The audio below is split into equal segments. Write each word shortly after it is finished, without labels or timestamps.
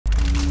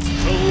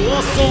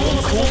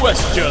Colossal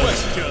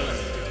Questions.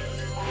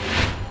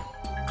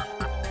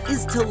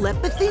 Is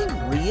telepathy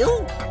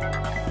real?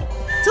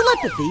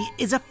 Telepathy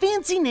is a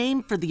fancy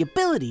name for the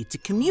ability to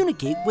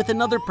communicate with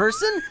another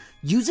person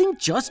using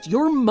just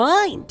your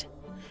mind.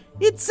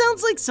 It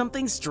sounds like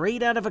something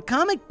straight out of a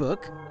comic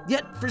book,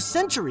 yet for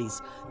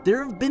centuries,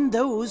 there have been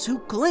those who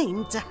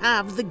claim to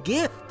have the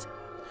gift.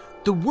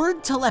 The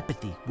word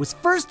telepathy was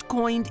first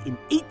coined in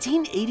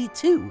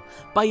 1882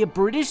 by a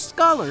British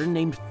scholar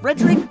named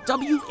Frederick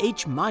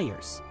W.H.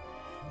 Myers.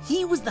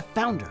 He was the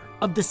founder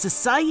of the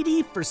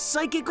Society for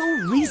Psychical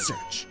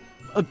Research,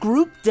 a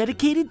group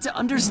dedicated to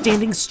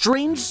understanding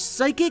strange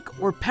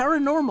psychic or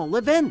paranormal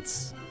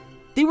events.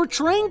 They were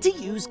trying to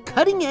use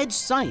cutting-edge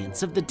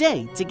science of the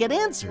day to get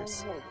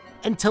answers,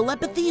 and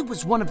telepathy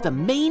was one of the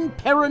main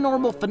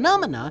paranormal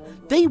phenomena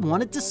they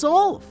wanted to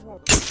solve.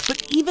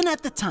 But even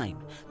at the time,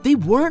 they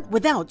weren't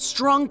without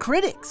strong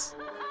critics.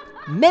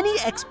 Many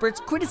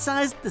experts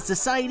criticized the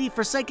Society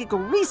for Psychical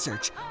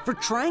Research for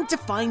trying to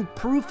find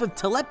proof of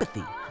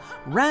telepathy,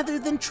 rather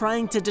than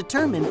trying to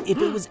determine if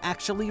it was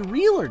actually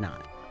real or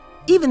not.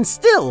 Even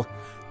still,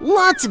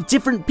 lots of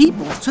different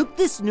people took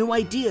this new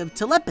idea of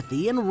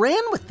telepathy and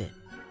ran with it.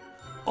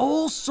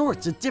 All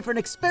sorts of different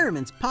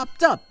experiments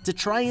popped up to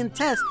try and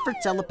test for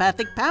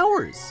telepathic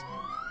powers.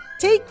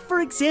 Take,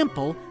 for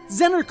example,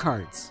 Zener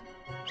cards.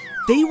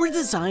 They were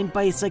designed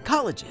by a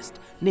psychologist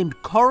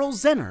named Carl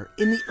Zener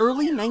in the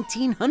early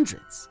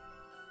 1900s.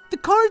 The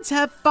cards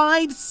have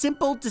 5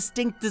 simple,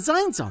 distinct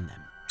designs on them: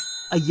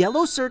 a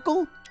yellow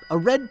circle, a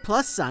red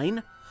plus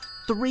sign,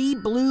 3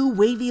 blue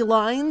wavy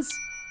lines,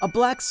 a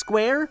black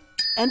square,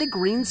 and a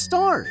green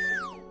star.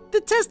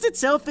 The test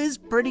itself is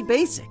pretty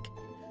basic.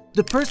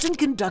 The person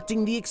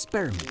conducting the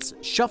experiments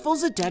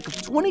shuffles a deck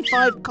of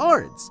 25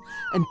 cards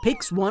and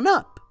picks one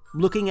up,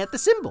 looking at the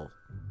symbol.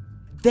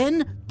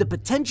 Then, the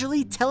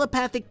potentially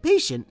telepathic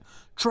patient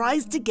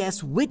tries to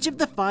guess which of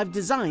the 5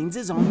 designs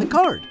is on the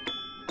card.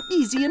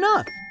 Easy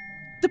enough.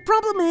 The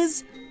problem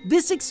is,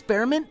 this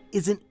experiment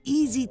is an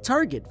easy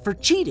target for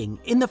cheating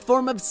in the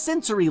form of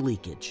sensory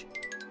leakage.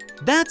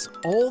 That's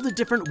all the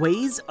different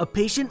ways a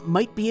patient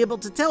might be able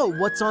to tell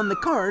what's on the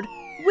card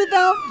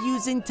without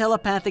using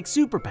telepathic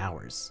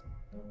superpowers.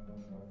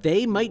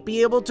 They might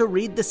be able to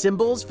read the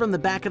symbols from the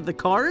back of the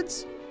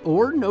cards,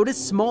 or notice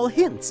small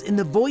hints in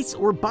the voice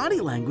or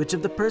body language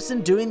of the person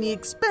doing the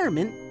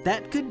experiment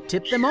that could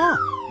tip them off.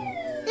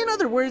 In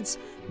other words,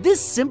 this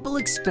simple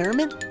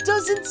experiment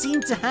doesn't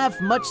seem to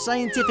have much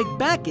scientific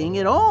backing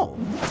at all.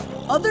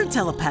 Other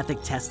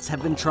telepathic tests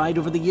have been tried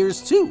over the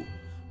years too,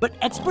 but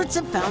experts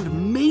have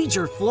found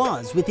major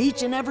flaws with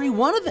each and every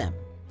one of them.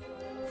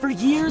 For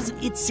years,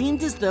 it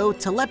seemed as though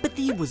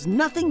telepathy was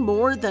nothing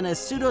more than a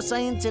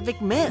pseudoscientific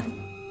myth.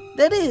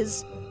 That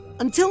is,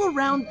 until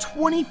around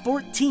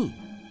 2014.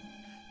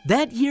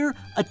 That year,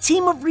 a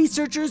team of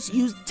researchers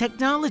used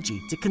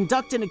technology to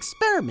conduct an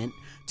experiment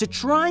to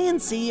try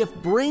and see if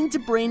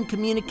brain-to-brain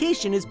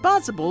communication is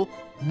possible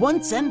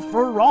once and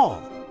for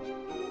all.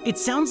 It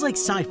sounds like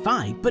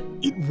sci-fi, but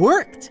it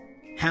worked.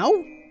 How?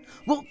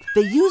 Well,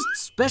 they used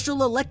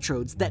special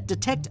electrodes that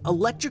detect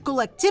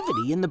electrical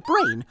activity in the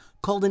brain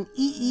called an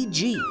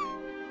EEG.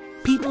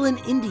 People in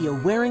India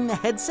wearing the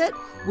headset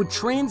would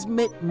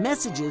transmit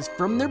messages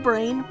from their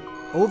brain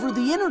over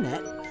the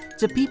internet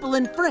to people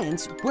in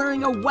France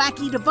wearing a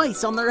wacky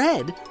device on their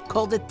head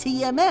called a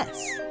TMS.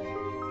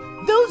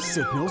 Those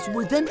signals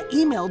were then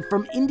emailed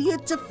from India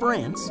to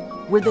France,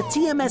 where the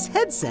TMS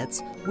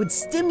headsets would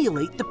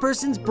stimulate the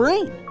person's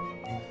brain.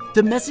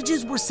 The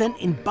messages were sent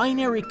in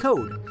binary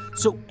code,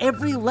 so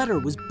every letter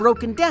was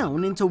broken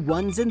down into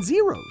ones and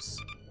zeros.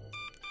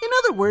 In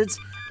other words,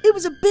 it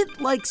was a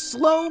bit like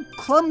slow,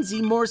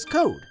 clumsy Morse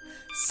code,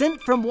 sent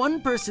from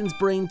one person's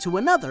brain to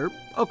another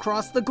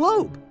across the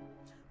globe.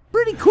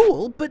 Pretty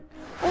cool, but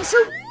also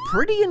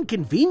pretty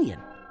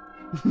inconvenient.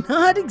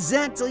 Not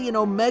exactly an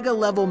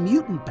Omega-level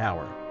mutant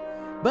power,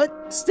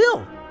 but still.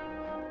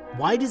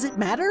 Why does it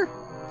matter?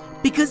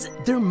 Because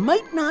there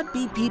might not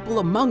be people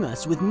among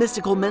us with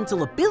mystical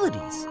mental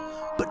abilities,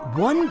 but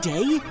one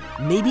day,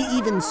 maybe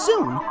even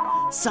soon,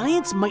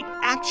 science might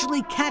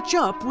actually catch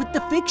up with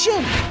the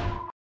fiction.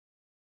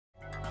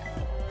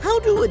 How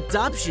do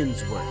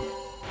adoptions work?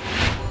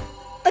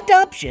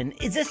 Adoption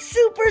is a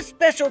super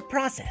special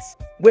process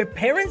where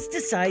parents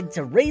decide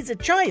to raise a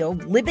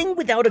child living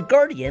without a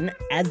guardian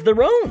as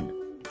their own.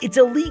 It's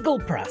a legal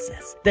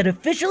process that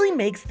officially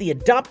makes the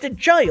adopted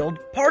child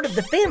part of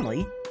the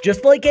family,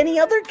 just like any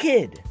other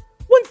kid.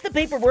 Once the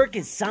paperwork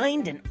is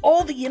signed and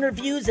all the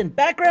interviews and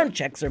background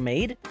checks are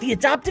made, the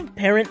adoptive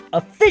parent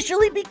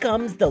officially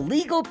becomes the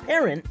legal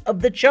parent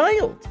of the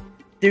child.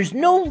 There's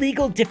no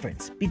legal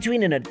difference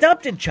between an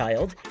adopted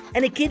child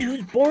and a kid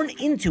who's born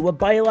into a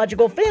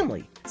biological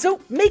family,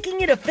 so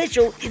making it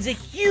official is a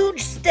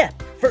huge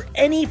step for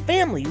any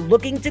family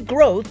looking to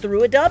grow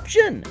through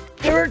adoption.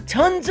 There are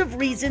tons of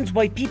reasons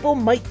why people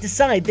might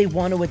decide they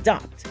want to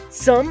adopt.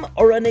 Some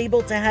are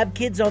unable to have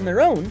kids on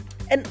their own,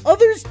 and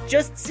others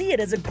just see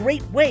it as a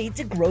great way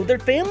to grow their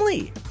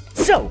family.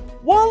 So,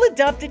 while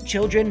adopted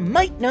children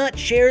might not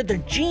share their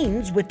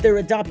genes with their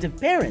adoptive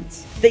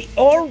parents, they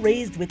are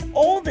raised with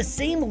all the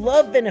same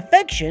love and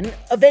affection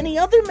of any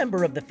other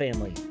member of the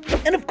family.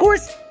 And of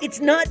course, it's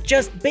not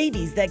just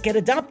babies that get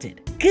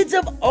adopted. Kids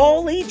of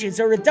all ages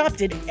are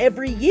adopted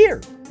every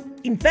year.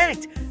 In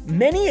fact,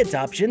 many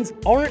adoptions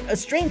aren't a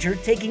stranger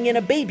taking in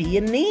a baby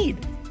in need.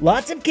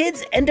 Lots of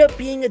kids end up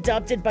being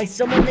adopted by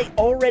someone they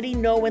already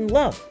know and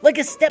love, like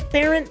a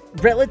step-parent,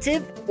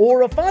 relative,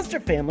 or a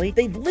foster family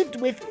they've lived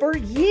with for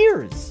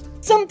years.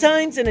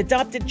 Sometimes an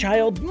adopted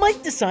child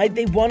might decide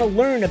they want to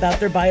learn about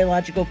their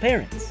biological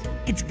parents.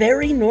 It's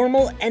very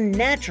normal and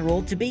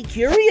natural to be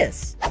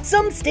curious.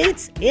 Some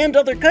states and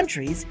other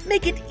countries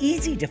make it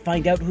easy to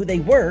find out who they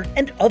were,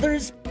 and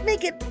others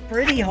make it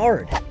pretty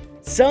hard.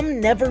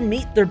 Some never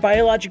meet their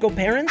biological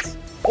parents,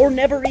 or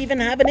never even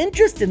have an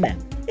interest in them.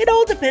 It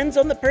all depends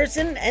on the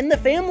person and the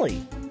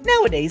family.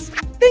 Nowadays,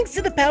 thanks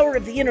to the power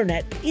of the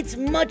internet, it's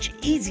much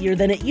easier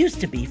than it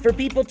used to be for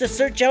people to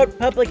search out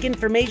public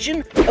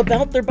information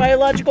about their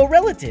biological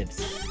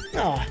relatives.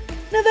 Aw,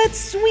 now that's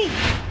sweet.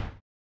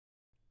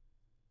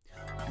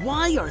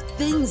 Why are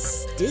things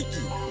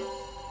sticky?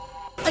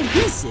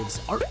 Adhesives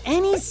are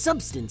any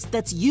substance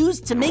that's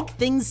used to make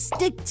things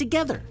stick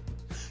together.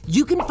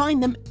 You can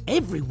find them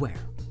everywhere,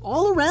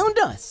 all around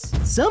us.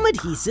 Some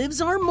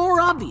adhesives are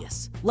more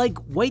obvious, like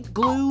white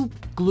glue,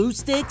 glue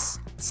sticks,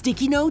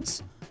 sticky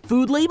notes,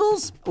 food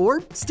labels,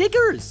 or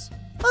stickers.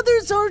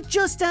 Others are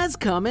just as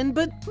common,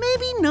 but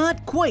maybe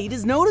not quite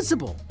as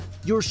noticeable.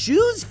 Your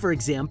shoes, for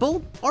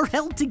example, are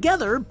held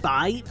together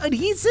by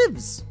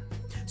adhesives.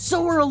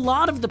 So are a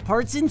lot of the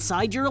parts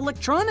inside your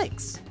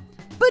electronics.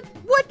 But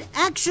what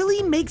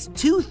actually makes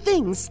two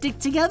things stick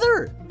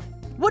together?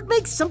 What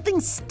makes something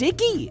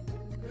sticky?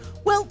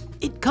 Well,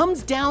 it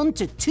comes down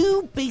to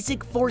two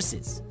basic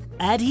forces: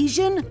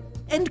 adhesion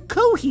and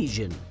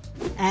cohesion.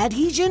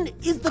 Adhesion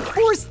is the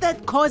force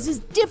that causes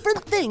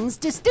different things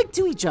to stick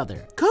to each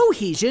other.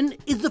 Cohesion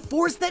is the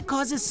force that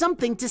causes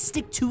something to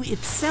stick to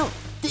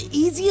itself. The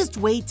easiest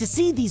way to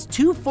see these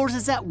two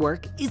forces at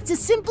work is to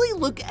simply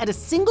look at a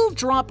single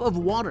drop of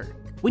water.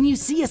 When you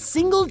see a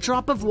single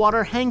drop of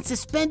water hang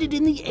suspended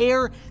in the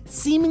air,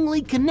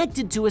 seemingly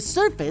connected to a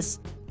surface,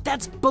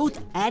 that's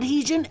both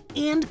adhesion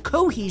and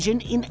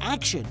cohesion in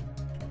action.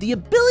 The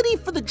ability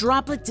for the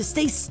droplet to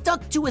stay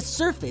stuck to a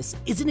surface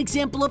is an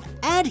example of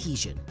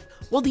adhesion,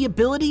 while the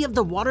ability of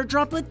the water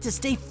droplet to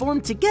stay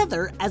formed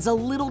together as a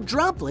little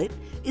droplet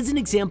is an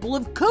example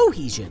of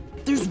cohesion.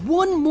 There's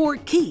one more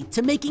key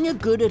to making a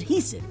good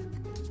adhesive: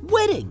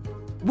 wetting.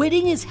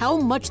 Wetting is how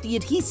much the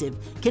adhesive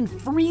can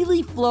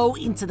freely flow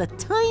into the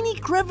tiny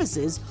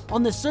crevices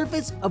on the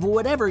surface of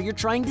whatever you're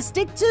trying to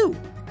stick to.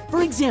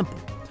 For example,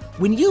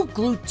 when you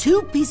glue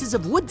two pieces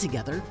of wood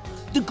together,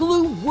 the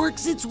glue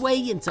works its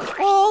way into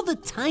all the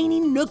tiny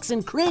nooks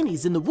and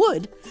crannies in the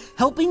wood,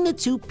 helping the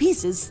two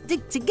pieces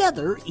stick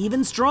together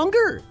even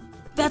stronger.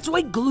 That's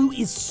why glue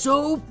is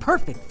so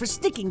perfect for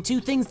sticking two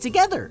things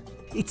together.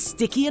 It's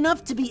sticky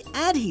enough to be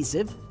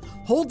adhesive,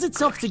 holds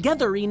itself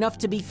together enough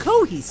to be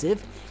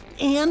cohesive,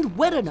 and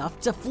wet enough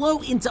to flow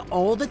into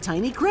all the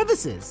tiny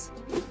crevices.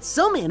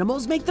 Some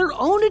animals make their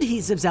own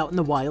adhesives out in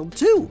the wild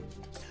too.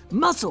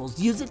 Mussels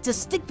use it to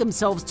stick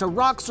themselves to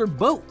rocks or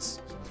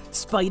boats.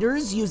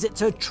 Spiders use it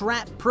to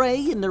trap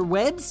prey in their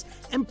webs,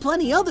 and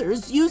plenty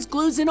others use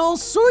glues in all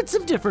sorts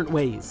of different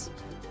ways.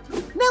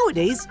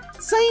 Nowadays,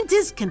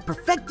 scientists can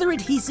perfect their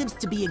adhesives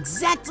to be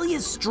exactly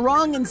as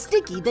strong and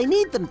sticky they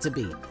need them to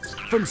be,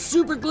 from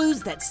super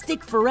glues that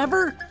stick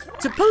forever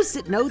to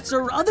post-it notes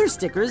or other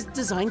stickers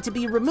designed to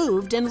be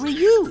removed and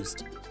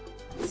reused.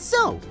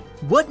 So,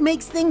 what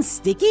makes things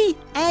sticky?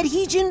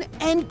 Adhesion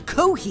and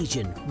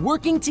cohesion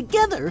working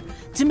together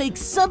to make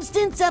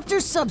substance after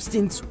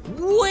substance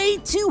way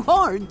too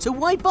hard to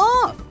wipe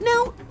off.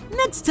 Now,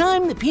 next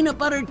time the peanut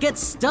butter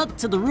gets stuck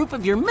to the roof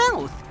of your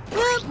mouth,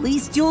 at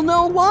least you'll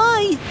know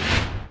why.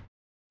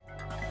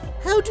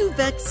 How do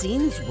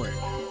vaccines work?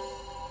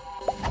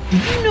 Do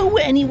you know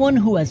anyone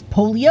who has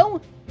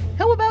polio?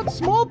 How about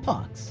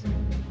smallpox?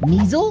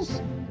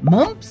 Measles?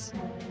 Mumps?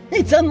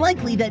 It's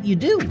unlikely that you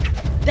do.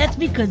 That's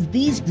because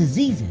these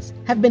diseases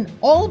have been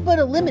all but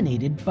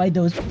eliminated by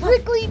those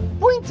prickly,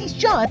 pointy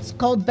shots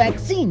called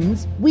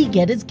vaccines we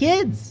get as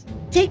kids.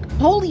 Take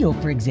polio,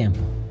 for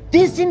example.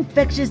 This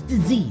infectious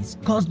disease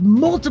caused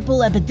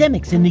multiple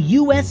epidemics in the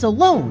US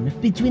alone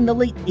between the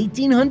late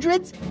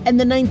 1800s and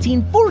the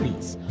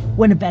 1940s,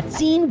 when a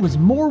vaccine was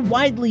more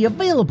widely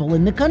available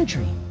in the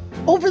country.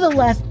 Over the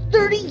last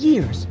 30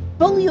 years,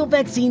 polio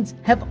vaccines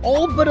have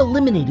all but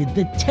eliminated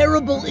the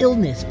terrible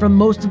illness from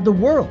most of the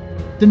world.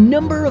 The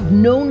number of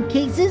known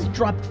cases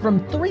dropped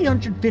from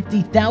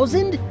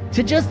 350,000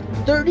 to just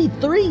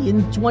 33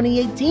 in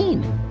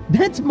 2018.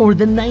 That's more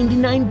than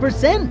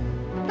 99%.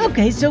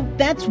 Okay, so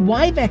that's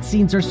why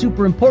vaccines are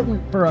super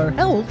important for our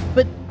health,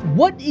 but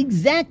what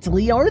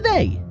exactly are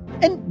they?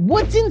 And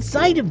what's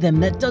inside of them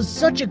that does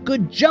such a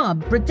good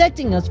job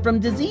protecting us from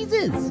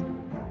diseases?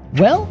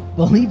 Well,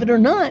 believe it or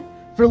not,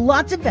 for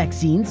lots of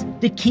vaccines,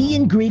 the key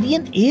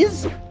ingredient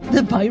is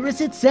the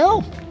virus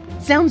itself.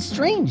 Sounds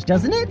strange,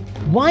 doesn't it?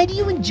 Why do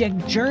you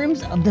inject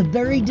germs of the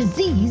very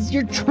disease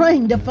you're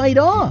trying to fight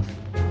off?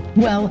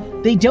 Well,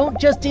 they don't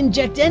just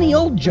inject any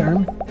old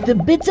germ. The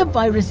bits of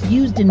virus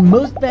used in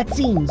most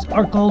vaccines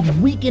are called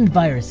weakened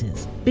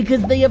viruses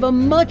because they have a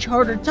much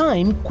harder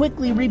time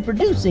quickly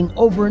reproducing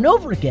over and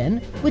over again,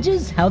 which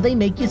is how they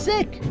make you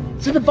sick.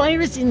 So the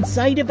virus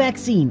inside a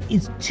vaccine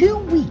is too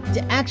weak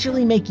to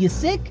actually make you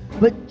sick,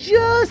 but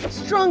just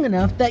strong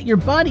enough that your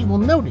body will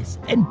notice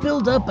and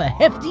build up a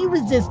hefty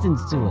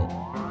resistance to it.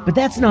 But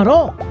that's not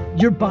all.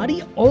 Your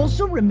body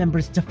also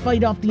remembers to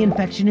fight off the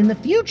infection in the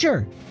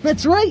future.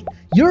 That's right,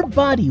 your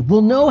body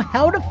will know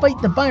how to fight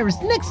the virus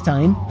next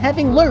time,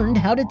 having learned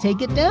how to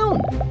take it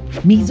down.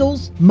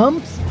 Measles,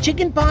 mumps,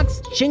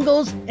 chickenpox,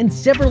 shingles, and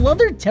several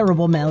other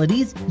terrible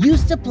maladies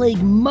used to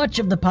plague much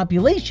of the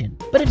population,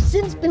 but have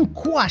since been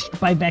quashed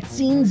by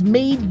vaccines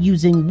made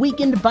using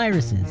weakened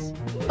viruses.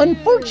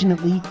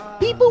 Unfortunately,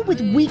 people with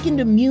weakened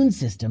immune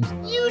systems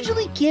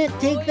usually can't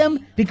take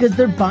them because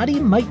their body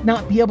might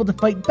not be able to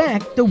fight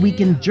back the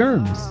weakened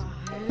germs.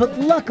 But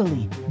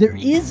luckily, there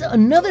is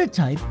another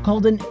type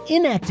called an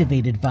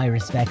inactivated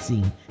virus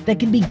vaccine that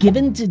can be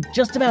given to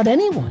just about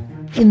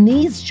anyone. In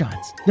these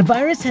shots, the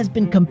virus has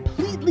been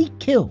completely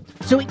killed,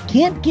 so it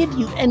can't give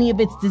you any of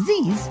its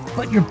disease,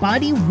 but your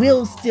body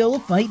will still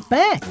fight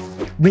back.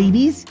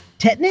 Rabies,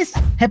 tetanus,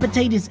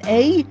 hepatitis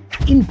A,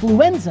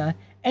 influenza,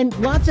 and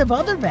lots of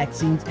other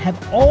vaccines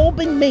have all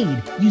been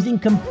made using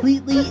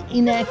completely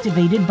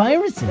inactivated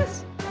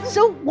viruses.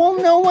 So while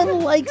no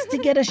one likes to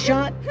get a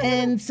shot,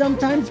 and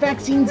sometimes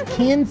vaccines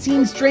can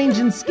seem strange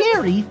and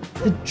scary,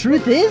 the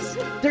truth is,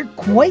 they're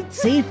quite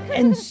safe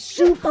and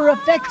super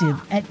effective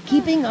at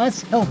keeping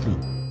us healthy.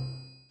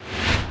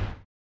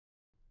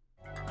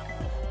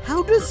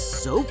 How does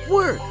soap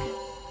work?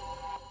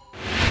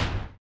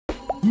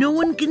 No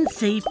one can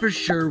say for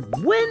sure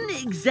when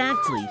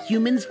exactly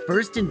humans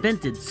first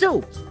invented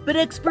soap, but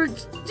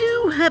experts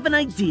do have an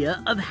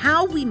idea of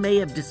how we may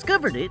have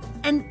discovered it,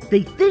 and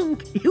they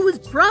think it was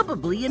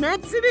probably an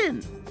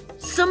accident.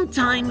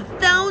 Sometime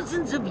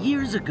thousands of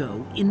years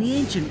ago in the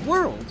ancient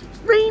world,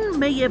 rain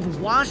may have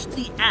washed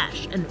the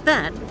ash and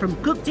fat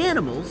from cooked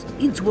animals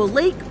into a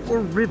lake or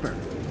river.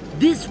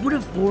 This would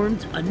have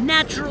formed a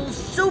natural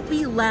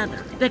soapy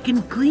lather that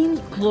can clean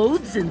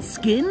clothes and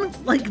skin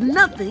like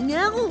nothing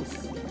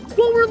else.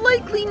 While we're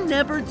likely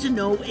never to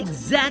know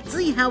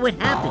exactly how it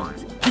happened,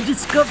 the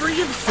discovery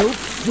of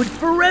soap would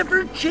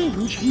forever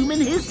change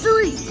human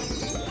history.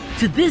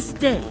 To this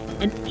day,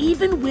 and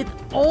even with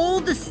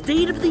all the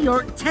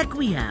state-of-the-art tech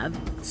we have,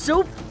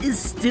 soap is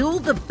still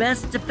the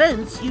best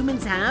defense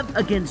humans have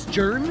against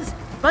germs,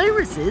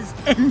 viruses,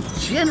 and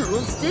general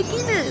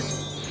stickiness.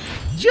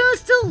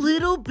 Just a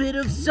little bit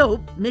of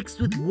soap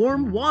mixed with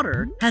warm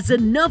water has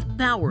enough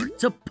power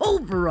to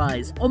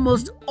pulverize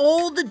almost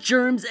all the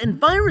germs and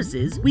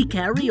viruses we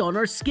carry on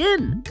our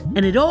skin.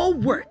 And it all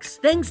works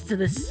thanks to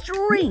the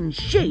strange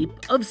shape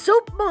of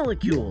soap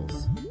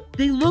molecules.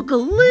 They look a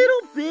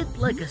little bit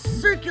like a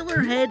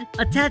circular head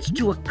attached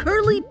to a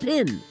curly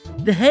pin.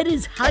 The head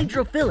is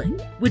hydrophilic,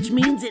 which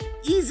means it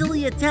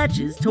easily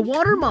attaches to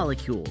water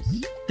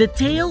molecules. The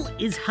tail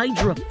is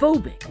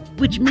hydrophobic,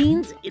 which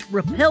means it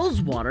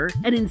repels water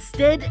and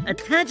instead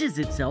attaches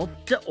itself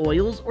to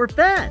oils or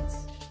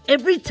fats.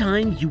 Every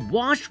time you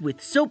wash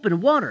with soap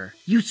and water,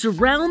 you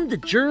surround the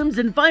germs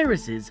and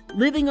viruses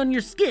living on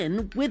your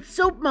skin with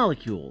soap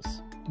molecules.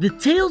 The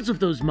tails of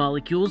those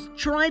molecules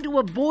try to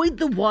avoid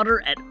the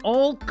water at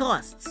all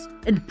costs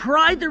and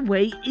pry their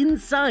way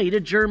inside a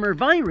germ or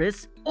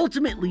virus,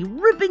 ultimately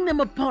ripping them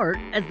apart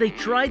as they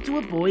try to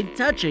avoid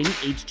touching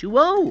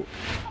H2O.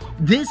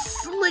 This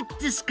slick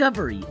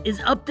discovery is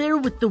up there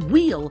with the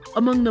wheel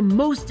among the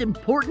most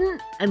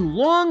important and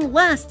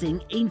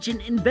long-lasting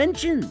ancient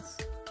inventions.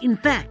 In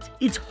fact,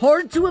 it's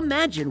hard to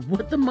imagine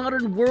what the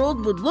modern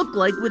world would look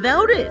like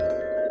without it,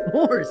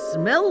 or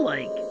smell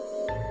like.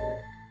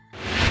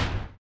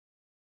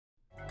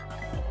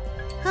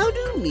 How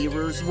do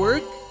mirrors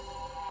work?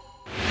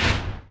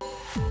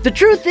 The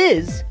truth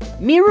is,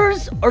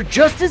 mirrors are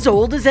just as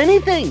old as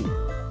anything.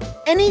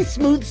 Any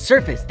smooth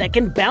surface that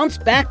can bounce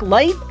back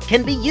light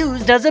can be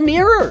used as a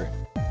mirror.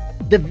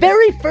 The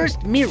very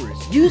first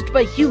mirrors used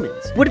by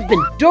humans would have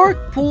been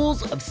dark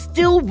pools of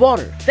still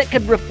water that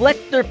could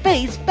reflect their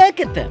face back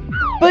at them.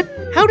 But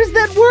how does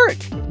that work?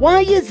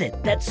 Why is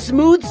it that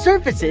smooth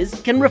surfaces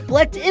can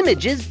reflect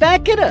images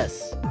back at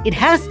us? It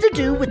has to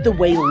do with the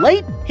way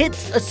light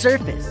hits a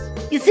surface.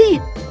 You see,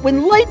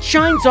 when light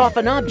shines off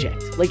an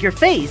object, like your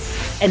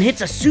face, and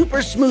hits a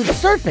super smooth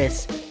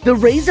surface, the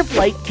rays of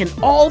light can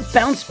all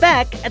bounce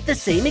back at the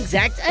same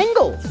exact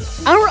angle.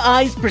 Our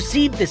eyes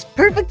perceive this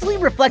perfectly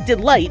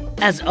reflected light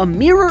as a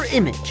mirror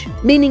image,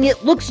 meaning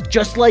it looks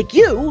just like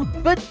you,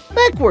 but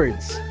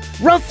backwards.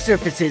 Rough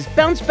surfaces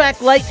bounce back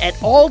light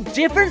at all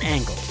different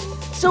angles,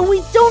 so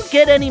we don't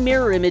get any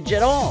mirror image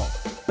at all.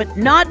 But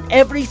not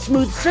every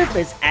smooth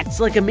surface acts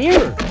like a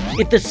mirror.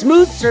 If the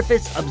smooth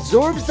surface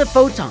absorbs the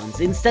photons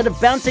instead of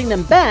bouncing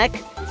them back,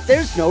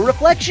 there's no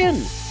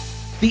reflection.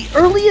 The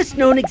earliest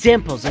known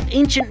examples of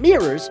ancient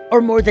mirrors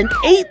are more than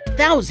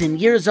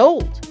 8,000 years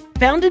old.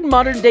 Found in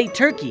modern-day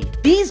Turkey,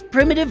 these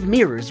primitive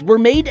mirrors were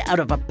made out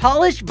of a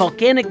polished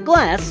volcanic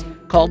glass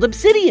called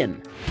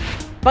obsidian.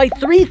 By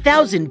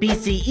 3000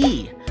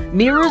 BCE,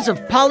 mirrors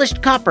of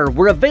polished copper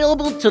were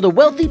available to the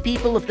wealthy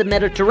people of the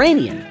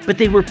Mediterranean, but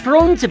they were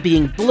prone to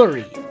being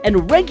blurry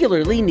and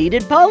regularly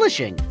needed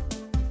polishing.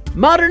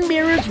 Modern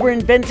mirrors were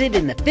invented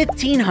in the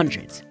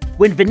 1500s,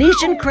 when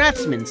Venetian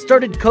craftsmen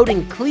started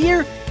coating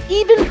clear,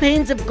 even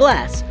panes of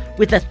glass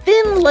with a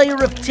thin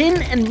layer of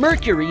tin and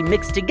mercury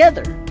mixed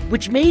together,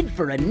 which made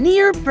for a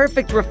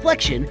near-perfect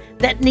reflection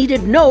that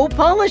needed no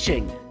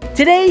polishing.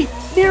 Today,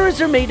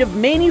 mirrors are made of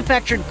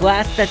manufactured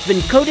glass that's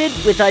been coated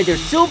with either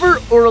silver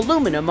or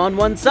aluminum on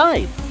one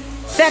side.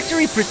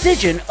 Factory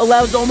precision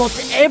allows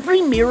almost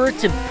every mirror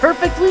to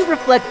perfectly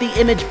reflect the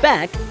image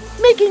back,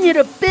 making it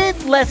a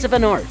bit less of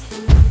an art.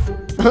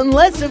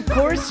 Unless, of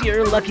course,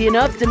 you're lucky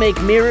enough to make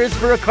mirrors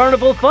for a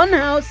carnival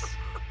funhouse.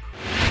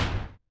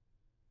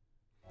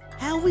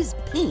 How is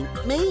paint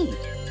made?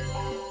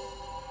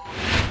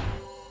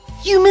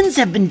 Humans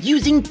have been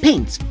using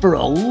paints for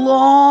a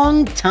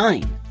long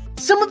time.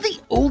 Some of the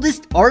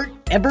oldest art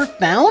ever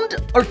found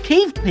are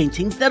cave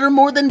paintings that are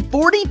more than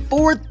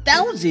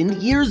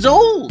 44,000 years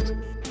old.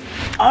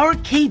 Our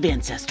cave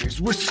ancestors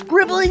were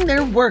scribbling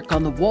their work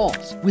on the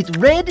walls with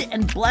red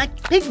and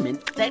black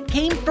pigment that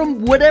came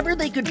from whatever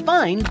they could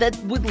find that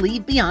would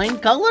leave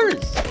behind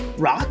colors.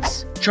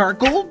 Rocks,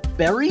 charcoal,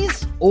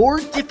 berries, or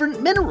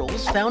different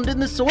minerals found in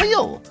the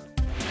soil.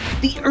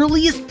 The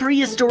earliest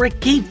prehistoric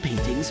cave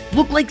paintings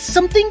look like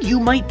something you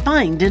might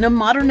find in a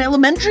modern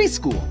elementary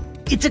school.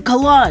 It's a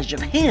collage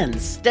of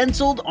hands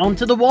stenciled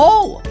onto the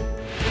wall.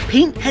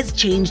 Paint has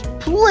changed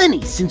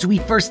plenty since we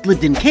first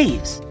lived in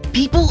caves.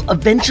 People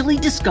eventually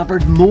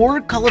discovered more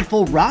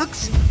colorful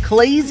rocks,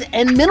 clays,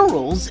 and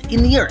minerals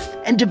in the earth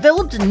and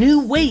developed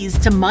new ways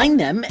to mine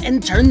them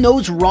and turn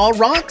those raw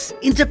rocks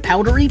into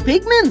powdery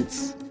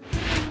pigments.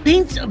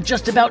 Paints of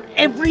just about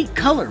every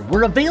color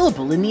were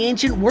available in the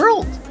ancient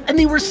world, and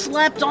they were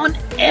slapped on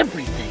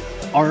everything.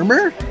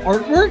 Armor,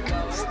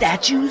 artwork,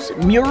 statues,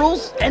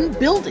 murals, and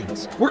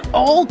buildings were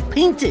all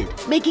painted,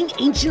 making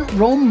ancient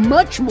Rome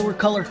much more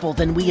colorful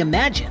than we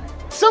imagine.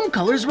 Some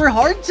colors were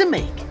hard to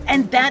make,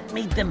 and that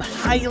made them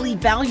highly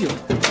valuable.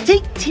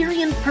 Take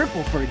Tyrian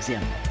purple, for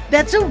example.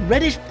 That's a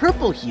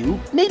reddish-purple hue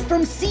made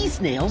from sea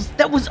snails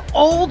that was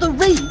all the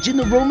rage in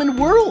the Roman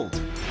world.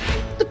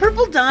 The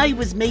purple dye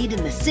was made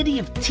in the city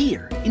of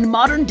Tyre in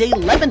modern-day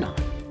Lebanon.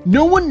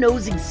 No one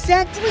knows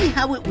exactly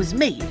how it was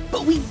made,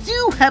 but we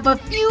do have a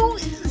few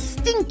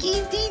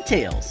stinky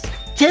details.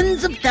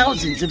 Tens of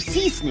thousands of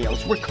sea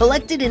snails were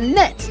collected in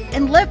nets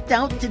and left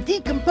out to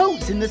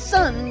decompose in the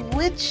sun,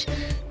 which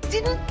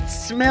didn't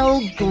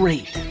smell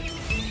great.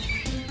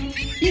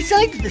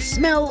 Besides the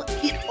smell,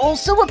 it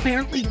also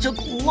apparently took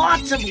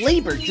lots of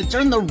labor to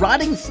turn the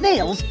rotting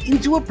snails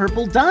into a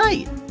purple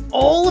dye.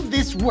 All of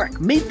this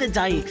work made the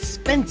dye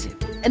expensive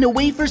and a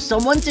way for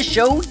someone to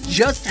show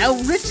just how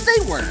rich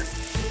they were.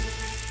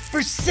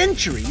 For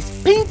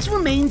centuries, paints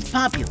remained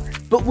popular,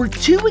 but were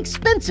too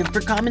expensive for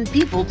common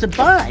people to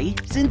buy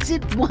since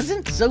it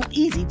wasn't so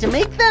easy to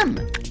make them.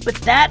 But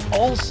that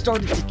all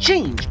started to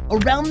change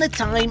around the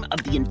time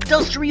of the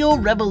Industrial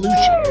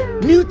Revolution.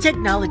 New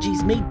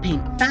technologies made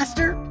paint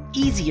faster,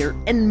 easier,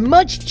 and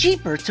much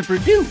cheaper to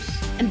produce.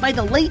 And by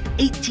the late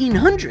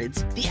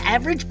 1800s, the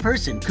average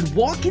person could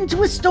walk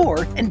into a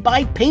store and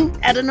buy paint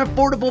at an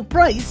affordable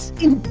price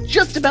in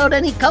just about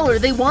any color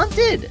they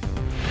wanted.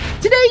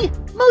 Today,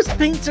 most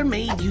paints are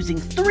made using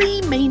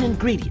three main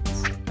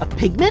ingredients: a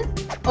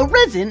pigment, a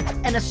resin,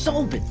 and a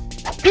solvent.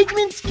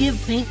 Pigments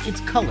give paint its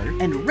color,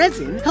 and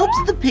resin helps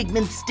the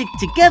pigments stick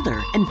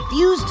together and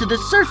fuse to the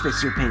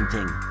surface you're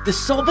painting. The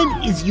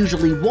solvent is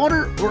usually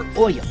water or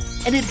oil,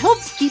 and it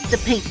helps keep the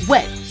paint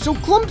wet so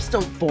clumps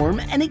don't form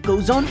and it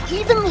goes on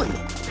evenly.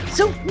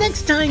 So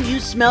next time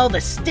you smell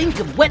the stink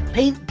of wet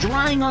paint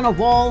drying on a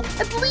wall,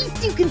 at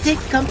least you can take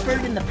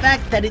comfort in the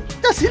fact that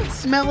it doesn't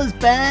smell as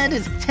bad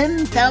as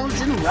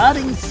 10,000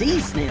 rotting sea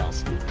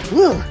snails.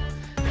 Ugh,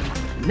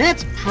 and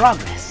that's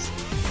progress.